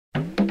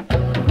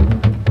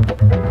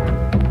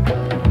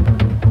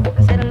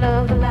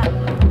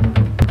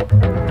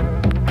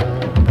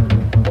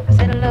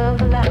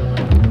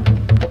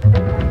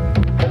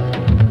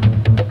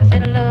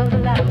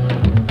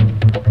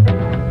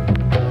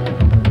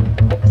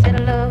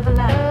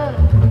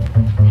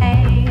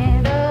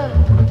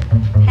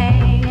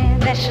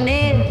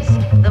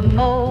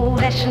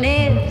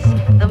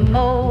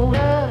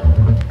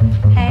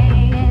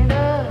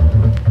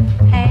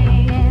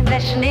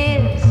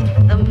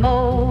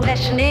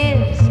Possession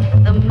is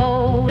the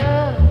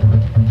motor.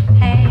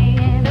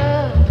 Hanging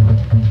up,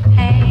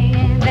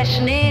 hanging.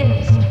 Possession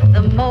is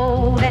the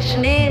motor.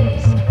 Possession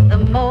is the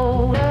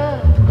motor.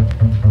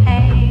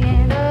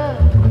 Hanging up,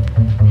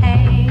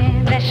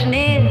 hanging. Possession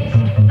is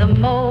the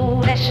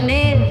motor. Possession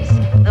is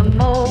the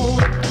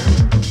motor.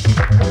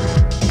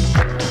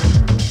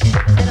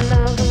 Set a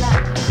love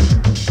alive.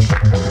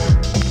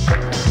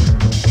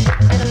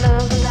 Set a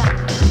love alive.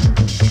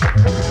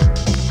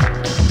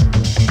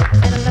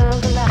 Set a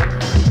love alive.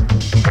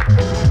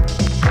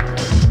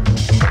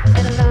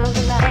 Set a love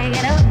alive.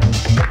 Hanging up,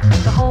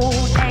 the whole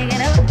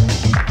hanging up,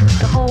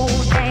 the whole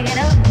hanging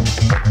up,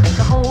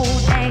 the whole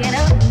hanging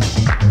up,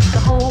 the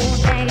whole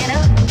hanging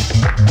up,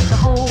 the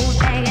whole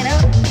hanging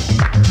up,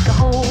 the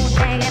whole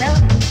hanging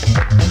up,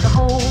 the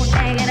whole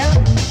hanging up,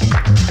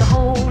 the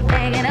whole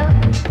hanging up,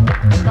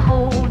 the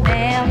whole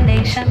damn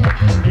nation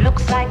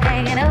looks like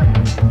hanging up.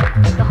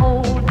 The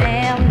whole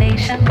damn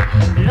nation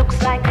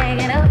looks like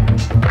hanging up.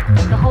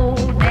 The whole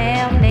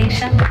damn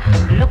nation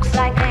looks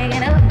like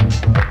hanging up.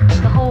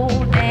 The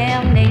whole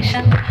damn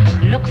nation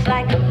looks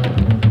like.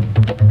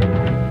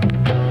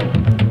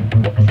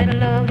 Set a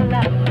love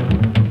alive.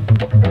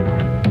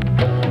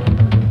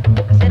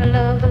 Set a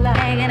love alive.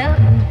 Hanging up.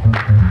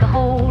 The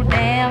whole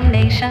damn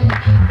nation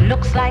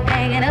looks like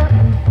hanging up.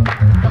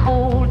 The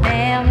whole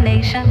damn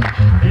nation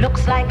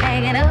looks like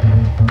hanging up.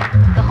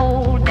 The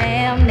whole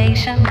damn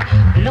nation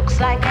looks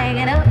like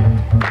hanging up.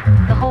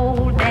 The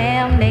whole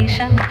damn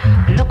nation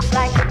looks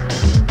like.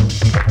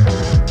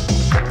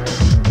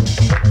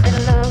 Set a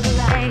love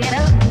alive. Hanging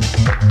up.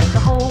 The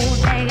whole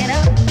hanging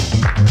up.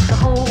 The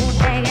whole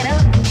hanging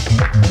up.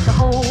 The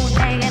whole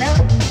hanging up.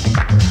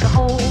 The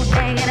whole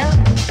hanging up.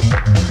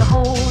 The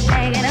whole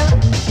hanging up.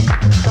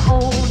 The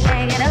whole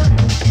hanging up.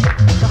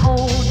 The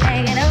whole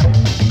hanging up.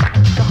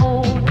 The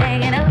whole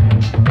hanging up.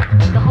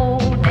 The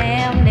whole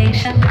damn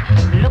nation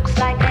looks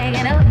like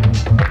hanging up.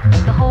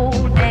 The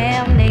whole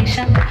damn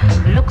nation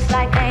looks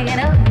like hanging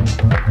up.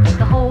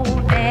 The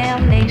whole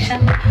damn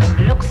nation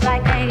looks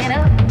like hanging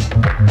up.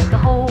 The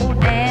whole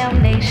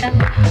damn nation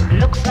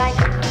looks like.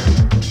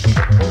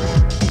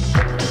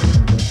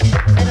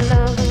 Set a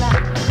love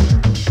alive.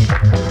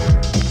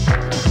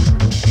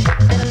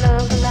 Set a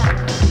love alive.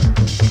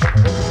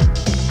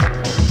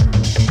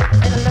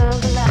 Set a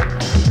love alive.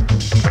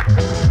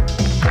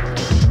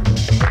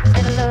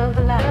 Set a love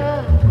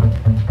alive.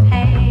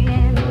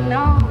 Hanging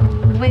on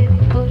with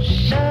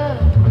push-up.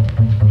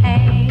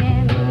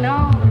 Hanging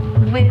on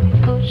with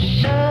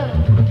push-up.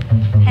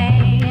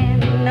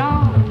 Hanging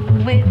on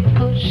with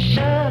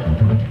push-up.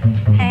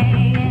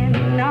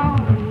 Hanging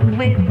on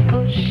with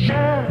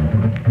push-up.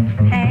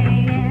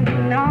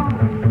 Hanging on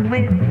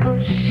with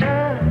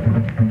push-up.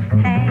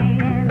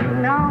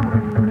 Hanging on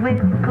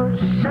with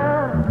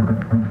push-up.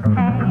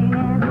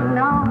 Hanging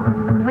on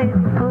with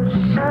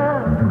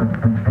push-up.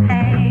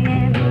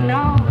 Hanging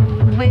on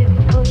with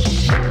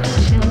push-up.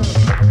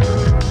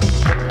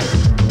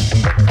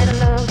 Set a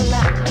love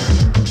alive.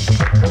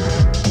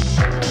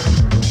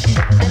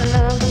 Set a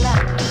love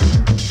alive.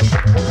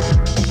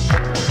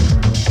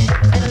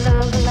 Set a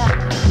love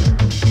alive.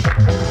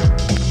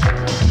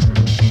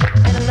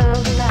 Set a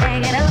love alive.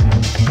 Hanging up.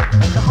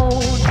 The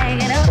whole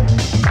hanging up.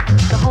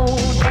 The whole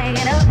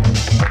hanging up.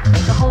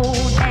 The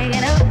whole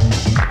hanging up.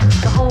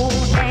 The whole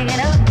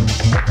hanging up.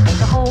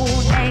 The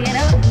whole hanging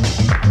up.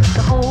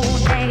 The whole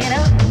hanging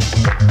up.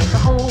 The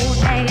whole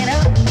hanging up. The whole hanging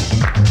up.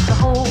 The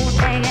whole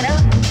hanging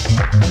up.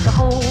 The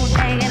whole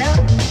hanging up.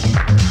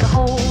 The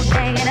whole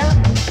hanging up.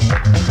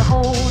 The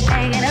whole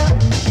hanging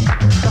up.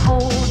 The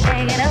whole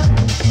hanging up.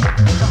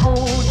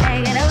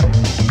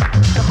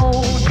 The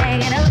whole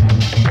hanging up.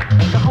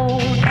 The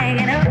whole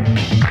hanging up.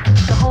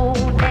 The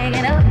whole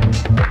hanging up.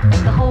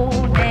 The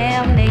whole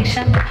damn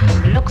nation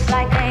looks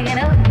like hanging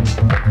up.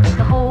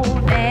 The whole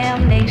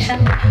damn nation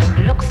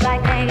looks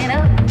like hanging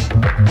up.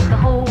 The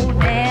whole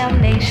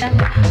damn nation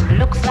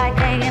looks like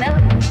hanging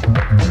up.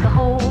 The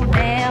whole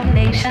damn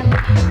nation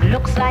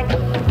looks like.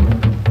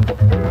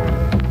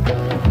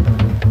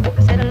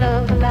 Set a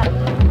love alive.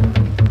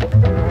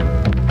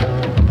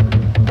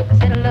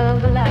 Set a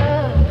love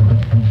alive.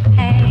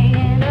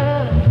 Hanging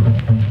up,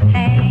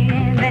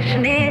 hanging.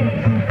 Possession is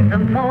the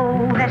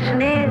motor.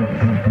 Possession is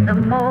the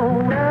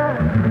motor.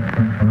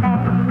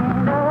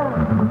 Hanging up,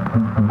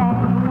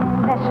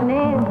 hanging. Possession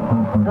is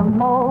the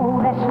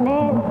motor. Possession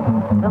is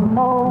the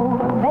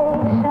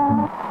motivation.